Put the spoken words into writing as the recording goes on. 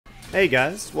Hey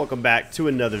guys, welcome back to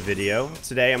another video.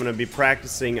 Today I'm going to be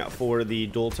practicing for the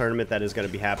Duel tournament that is going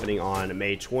to be happening on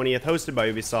May 20th, hosted by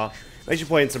Ubisoft. I'm actually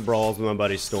playing some Brawls with my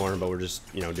buddy Storm, but we're just,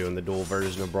 doing the Duel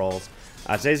version of Brawls.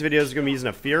 Today's video is going to be using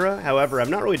Afeera. However, I've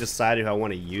not really decided who I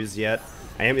want to use yet.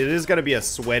 It is going to be a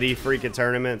sweaty freaking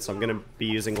tournament, so I'm going to be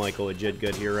using like a legit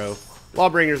good hero.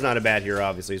 Lawbringer's not a bad hero,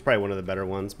 obviously. He's probably one of the better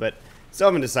ones, but still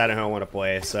haven't decided who I want to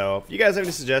play. So if you guys have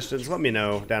any suggestions, let me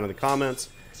know down in the comments.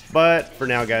 But for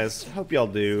now, guys, hope y'all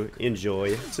do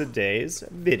enjoy today's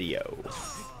video.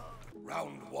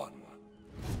 Round one.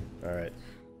 All right,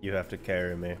 you have to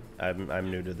carry me.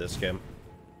 I'm new to this game.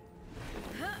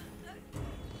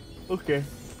 Okay.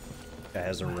 Guy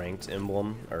has a ranked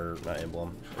emblem, or not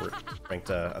emblem, or ranked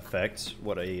effect.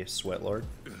 What a sweat lord.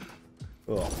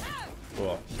 Oh,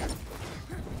 oh.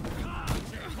 I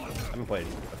haven't played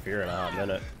Afeera in a hot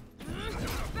minute.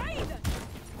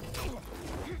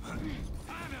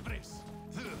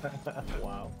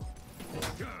 Wow.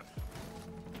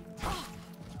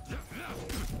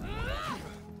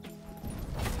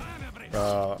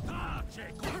 Ow.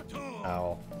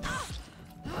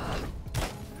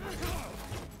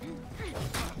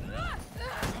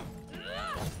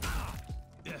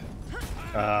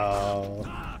 Oh.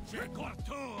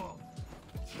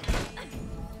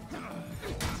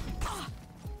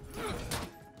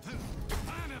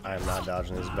 I am not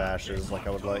dodging his bashes like I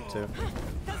would like to.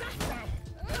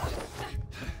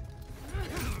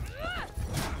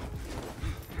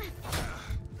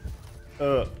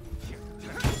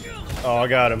 Oh, I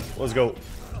got him. Let's go.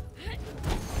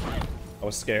 I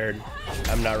was scared.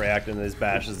 I'm not reacting to these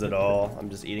bashes at all. I'm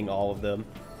just eating all of them.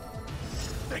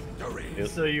 Victory. Yep.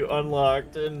 So you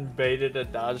unlocked and baited a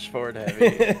dodge forward heavy.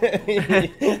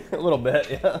 A little bit,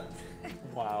 yeah.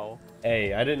 Wow.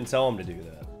 Hey, I didn't tell him to do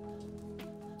that.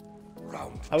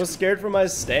 Round I was scared for my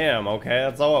stam, okay?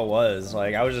 That's all it was.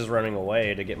 Like, I was just running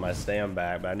away to get my stam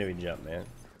back, but I knew he'd jump, man.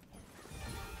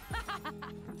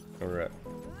 Alright.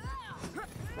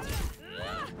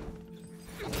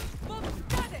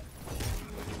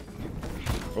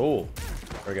 Oh,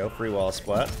 there we go. Free wall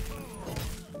splat.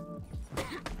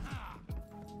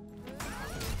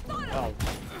 Oh.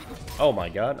 Oh my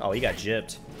god. Oh, he got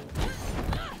gypped.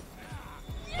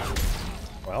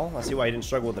 Well, I see why he didn't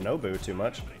struggle with the Nobu too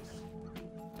much.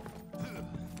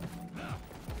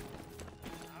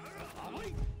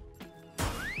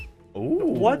 Ooh.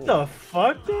 What the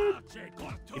fuck, dude?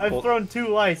 I've thrown 2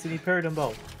 lights and he parried them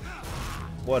both.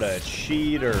 What a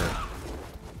cheater.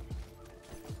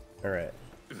 Alright.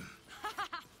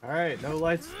 Alright, no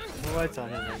lights on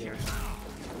him right here.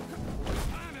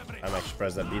 I'm actually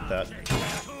surprised that beat that.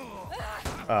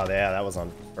 Oh, yeah, that was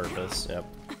on purpose. Yep.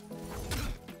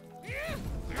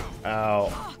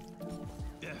 Ow.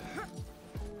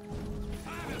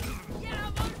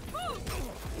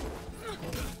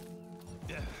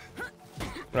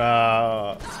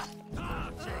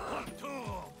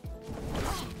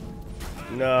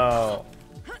 No.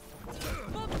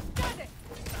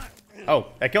 Oh,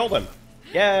 I killed him.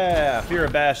 Yeah, fear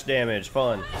of bash damage,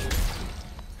 fun.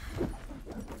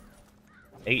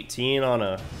 18 on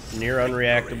a near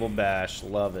unreactable bash,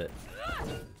 love it.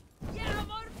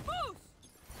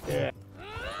 Yeah.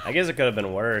 I guess it could have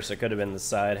been worse. It could have been the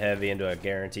side heavy into a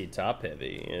guaranteed top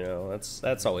heavy. You know,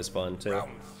 that's always fun too.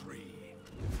 round three.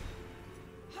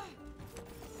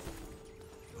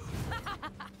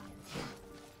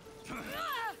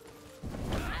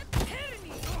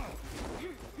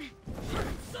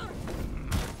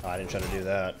 Oh, I didn't try to do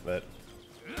that, but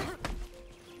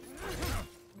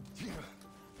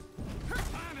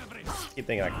keep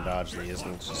thinking I can dodge these,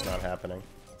 and it's just not happening.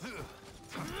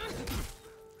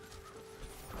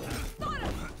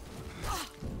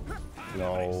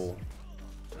 No.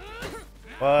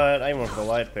 But I went for the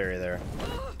light parry there.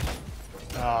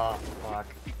 Oh, fuck.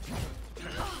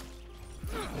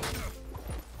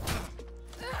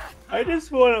 I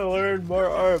just want to learn more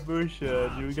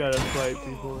Aramusha, and you gotta fight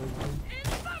people.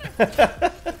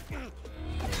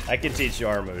 I can teach you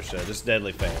Armusha, just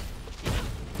Deadly Fan.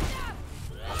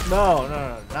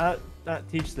 No,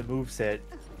 not teach the moveset.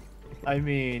 I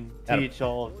mean, teach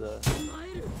all of the.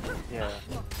 Yeah.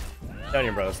 Down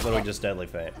here, bro. It's literally just Deadly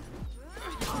Fate.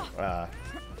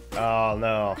 Oh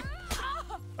no.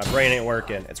 My brain ain't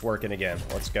working. It's working again.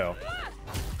 Let's go.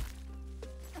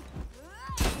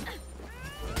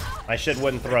 My shit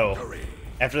wouldn't throw.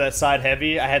 After that side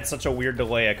heavy, I had such a weird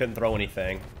delay I couldn't throw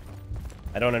anything.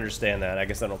 I don't understand that. I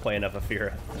guess I don't play enough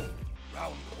Afeera.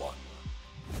 Round one.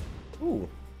 Ooh.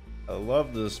 I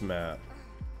love this map.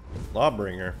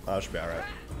 Lawbringer. Oh, that should be alright.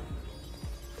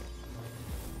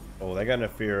 Oh, they got an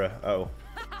Afeera. Oh.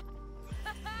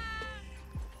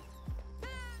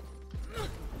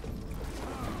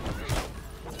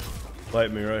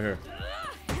 Fight me right here.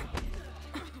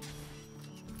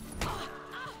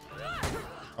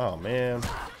 Oh man.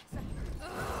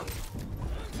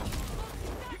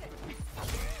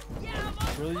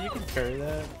 Really, you can carry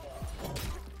that?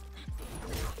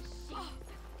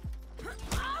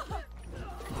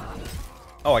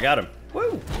 Oh, I got him.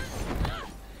 Woo!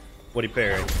 What'd he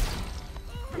parry?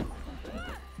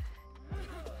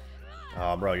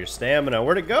 Oh, bro, your stamina.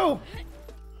 Where'd it go?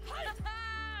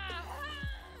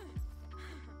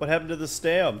 What happened to the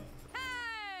stam?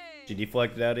 Did you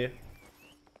deflect it out of you?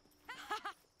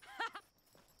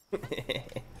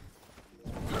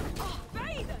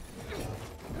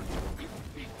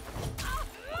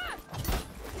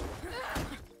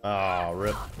 Oh,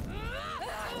 rip.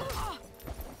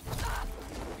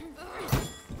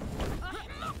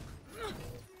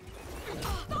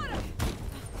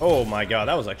 Oh my god,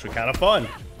 that was actually kind of fun.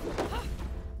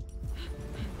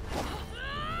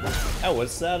 That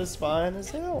was satisfying as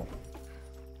hell.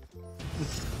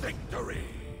 Victory.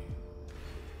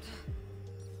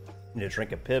 Need to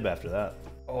drink a pib after that.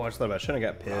 Oh, I just thought about it. Shouldn't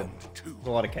have got pib. Round two. There's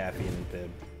a lot of caffeine in pib.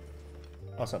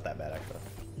 Oh, it's not that bad actually.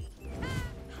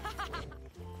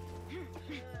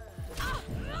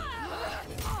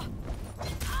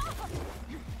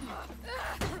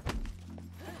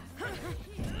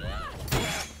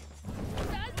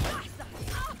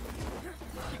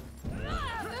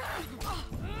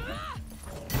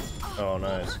 Oh,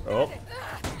 nice. Oh.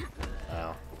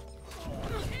 Wow.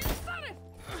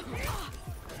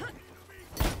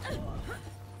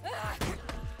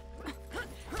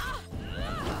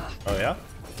 Oh, yeah?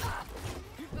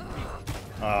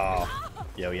 Oh.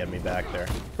 Yo, he had me back there.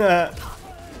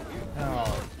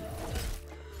 Oh.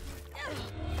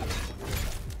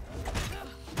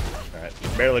 Alright.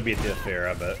 Barely beat the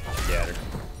Afeera, but yeah.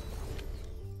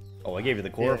 Oh, I gave you the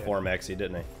chloroform Exy,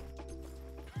 didn't I?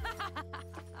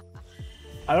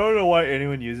 I don't know why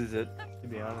anyone uses it, to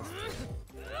be honest.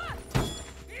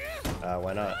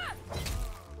 Why not?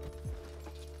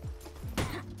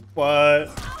 What?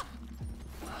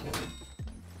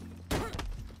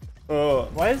 Oh.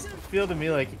 Why does it feel to me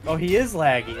like, oh, he is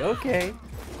laggy, okay.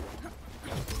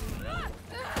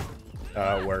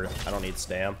 Where? I don't need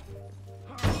stam.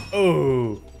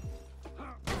 Oh.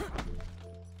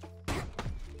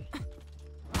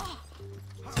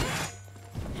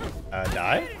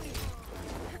 Die?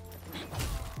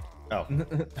 Oh.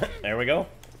 There we go.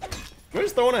 We're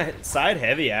just throwing a side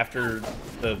heavy after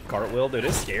the cartwheel, dude.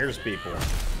 It scares people.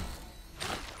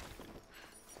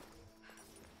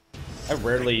 I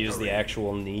rarely use the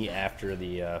actual knee after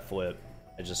the flip.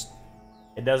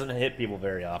 It doesn't hit people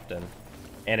very often,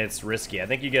 and it's risky. I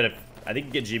think you get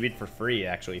GB'd for free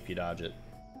actually if you dodge it.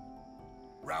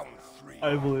 Round three.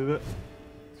 I believe it.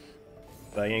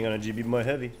 But you ain't gonna GB my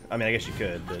heavy. I mean, I guess you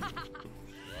could, but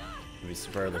it'd be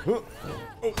super early. Oh.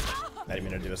 I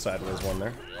didn't mean to do a sideways one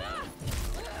there.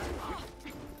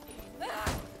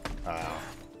 Oh.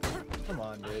 Come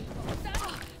on, dude.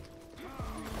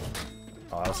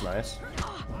 Oh, that's nice.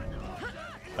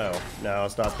 Oh, no,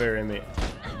 it's not burying me.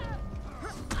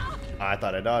 I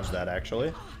thought I dodged that,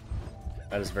 actually.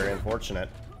 That is very unfortunate.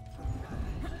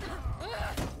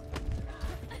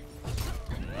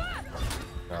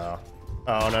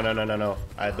 Oh, no, no, no, no, no.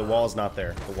 The wall's not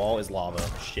there. The wall is lava.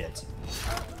 Shit.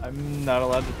 I'm not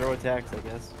allowed to throw attacks, I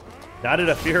guess. Not at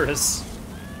Afeera's.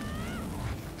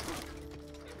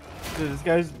 Dude,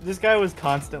 this guy was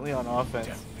constantly on offense.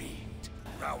 Defeat.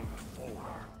 Round four.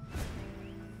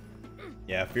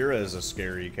 Yeah, Afeera is a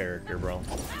scary character, bro.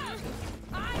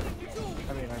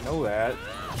 I mean, I know that.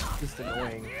 It's just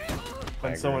annoying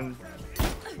when someone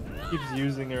keeps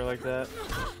using her like that.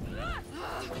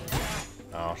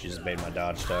 Oh, she just made my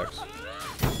dodge stacks.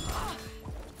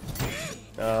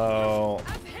 Oh.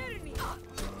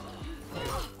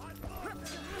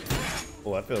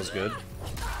 Oh, that feels good.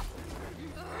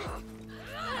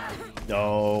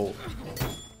 No.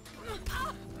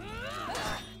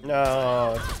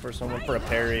 No, it's for someone for a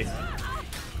parry.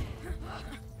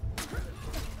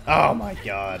 Oh my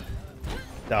god.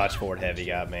 Dodge forward heavy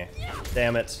got me.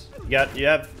 Damn it. You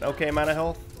have okay amount of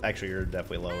health? Actually, you're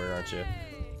definitely lower, aren't you?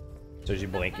 So is you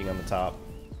blinking on the top?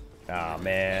 Ah,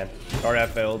 man. Alright, I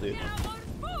failed, dude.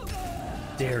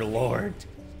 Dear lord.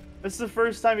 This is the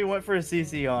first time he went for a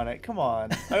CC on it. Come on.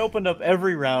 I opened up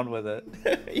every round with it.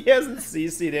 He hasn't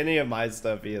CC'd any of my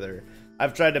stuff either.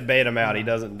 I've tried to bait him out. He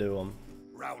doesn't do them.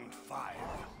 Round five.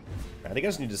 I think I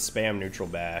just need to spam neutral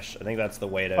bash. I think that's the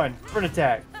way to... Fine, for an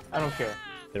attack. I don't care.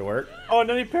 Did it work? Oh, and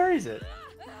then he parries it.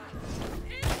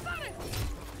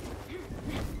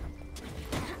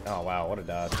 Oh, wow. What a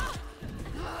dodge.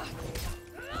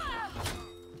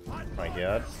 My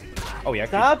god. Oh yeah.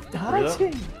 Stop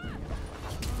dodging.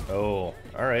 Oh,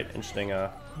 all right. Interesting.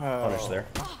 Punish there.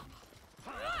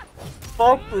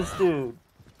 Fuck this dude.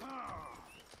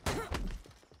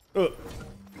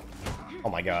 Oh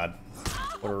my god.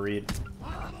 What a read.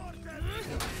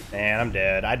 Man, I'm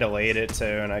dead. I delayed it too,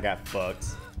 and I got fucked.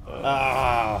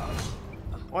 Ah.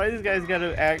 Why these guys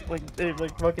gotta act like they're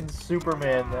like fucking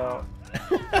Superman now?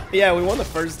 Yeah, we won the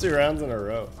first 2 rounds in a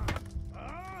row.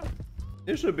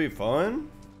 This should be fun.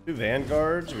 2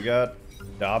 Vanguards. We got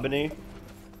Daubeny.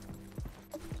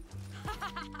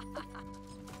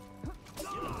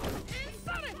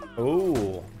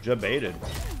 Ooh, jebaited.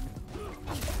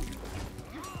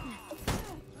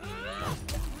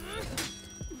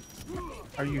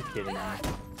 Are you kidding me?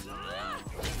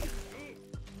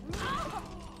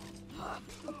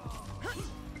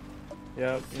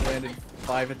 Yep, he landed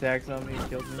 5 attacks on me and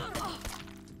killed me.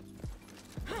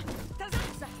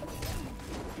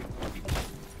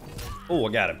 Oh,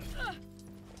 I got him.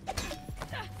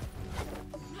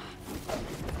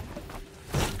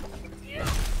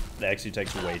 It actually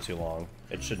takes way too long.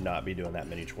 It should not be doing that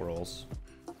many twirls.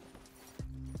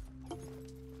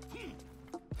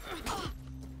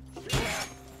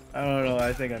 I don't know,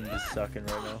 I think I'm just sucking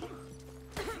right now.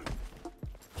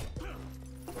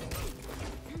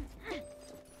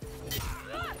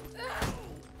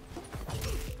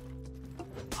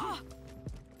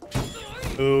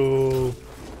 Ooh.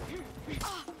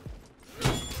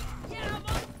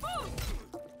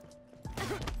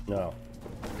 No.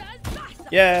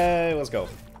 Yay, let's go.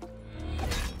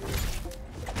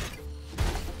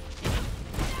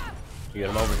 You get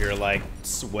him over here like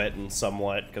sweating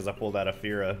somewhat because I pulled out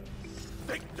Afeera.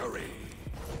 Victory.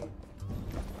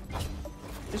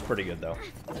 She's pretty good though.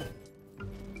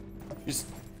 She's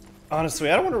honestly,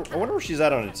 I wonder where she's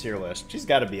at on a tier list. She's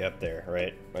got to be up there,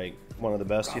 right? Like one of the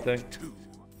best, you think?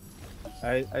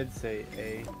 I'd say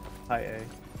A, high A.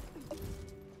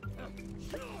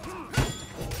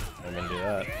 I'm gonna do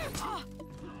that.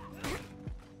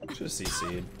 Should have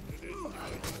CC'd.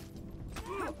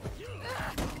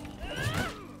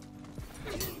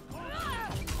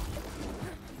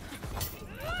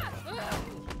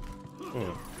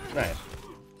 Nice.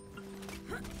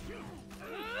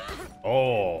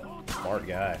 Oh, smart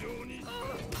guy.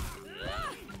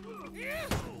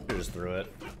 Just threw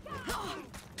it.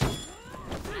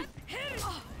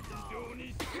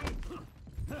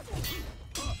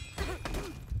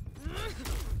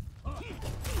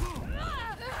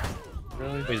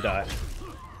 Really? Please die.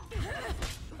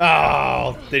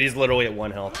 Oh, dude, he's literally at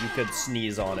 1 health. You could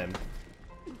sneeze on him.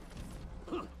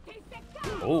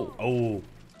 Oh, oh.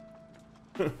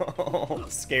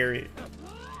 Scary.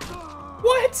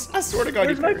 What? I swear to God,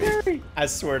 Where's you my parried. parry? I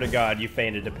swear to God, you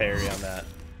fainted to parry on that.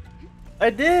 I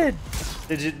did!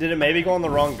 Did it maybe go on the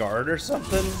wrong guard or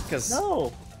something? Because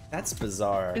No! that's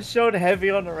bizarre. It showed heavy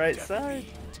on the right side.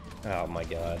 Oh my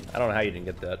God. I don't know how you didn't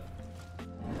get that.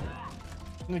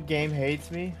 The game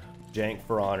hates me. Jank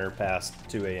for honor past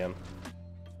 2 a.m.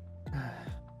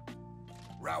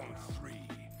 Round 3.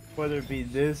 Whether it be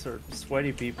this or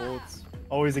sweaty people, it's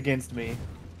always against me.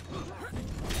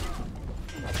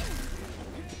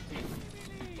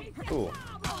 Cool.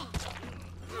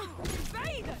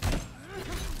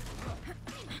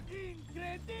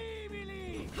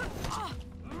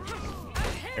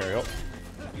 Aerial.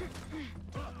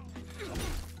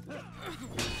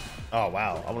 Oh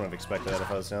wow, I wouldn't have expected that if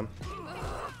I was him.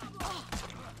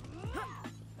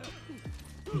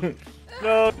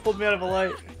 No, it pulled me out of a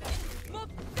light.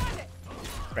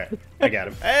 Okay, I got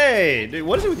him. Hey, dude,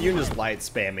 what is it with you and just light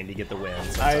spamming to get the win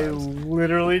I sometimes?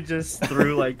 literally just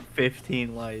threw like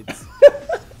 15 lights.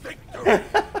 I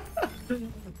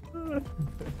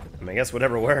mean, I guess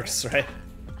whatever works, right?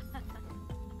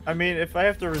 I mean, if I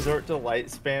have to resort to light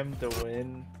spam to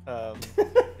win,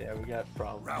 yeah, we got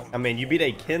problems. I mean, you beat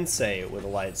a Kensei with a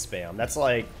light spam. That's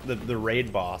like the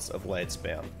raid boss of light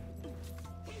spam.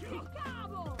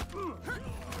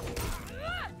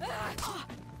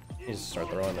 You just start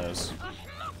throwing those.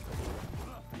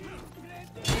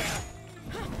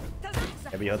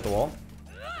 Have you hit the wall?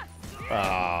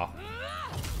 Ah.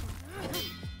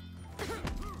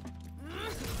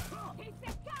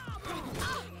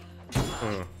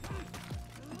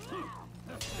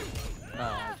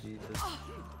 Oh, Jesus.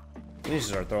 You need to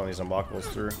start throwing these unblockables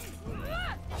through.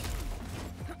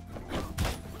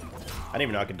 I didn't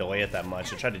even know I could delay it that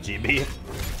much. I tried to GB.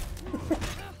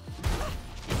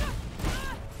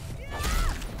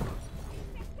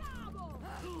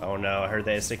 Oh no, I heard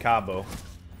they say Cabo.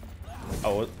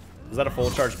 Oh, was that a full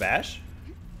charge bash?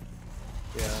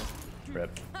 Yeah.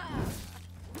 Rip.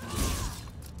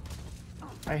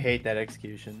 I hate that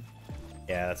execution.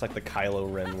 Yeah, that's like the Kylo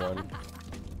Ren one.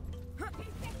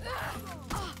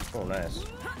 Oh, nice.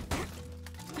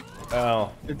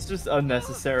 Oh, It's just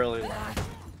unnecessarily long.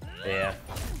 yeah.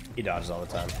 He dodges all the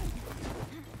time.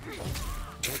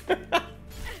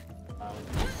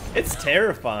 It's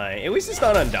terrifying. At least it's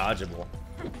not undodgeable.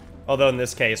 Although in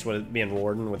this case, with it being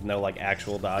Warden with no like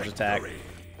actual dodge attack,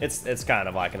 it's kind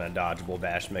of like an undodgeable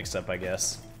bash mix-up, I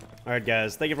guess. Alright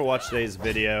guys, thank you for watching today's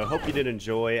video. Hope you did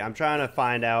enjoy. I'm trying to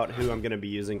find out who I'm going to be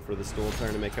using for this duel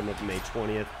tournament coming up May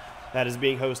 20th. That is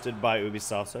being hosted by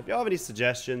Ubisoft. So if y'all have any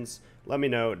suggestions, let me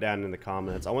know down in the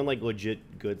comments. I want like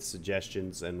legit good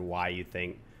suggestions and why you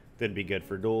think they'd be good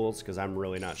for duels, because I'm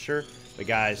really not sure. But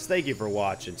guys, thank you for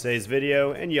watching today's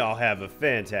video, and y'all have a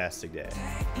fantastic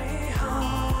day.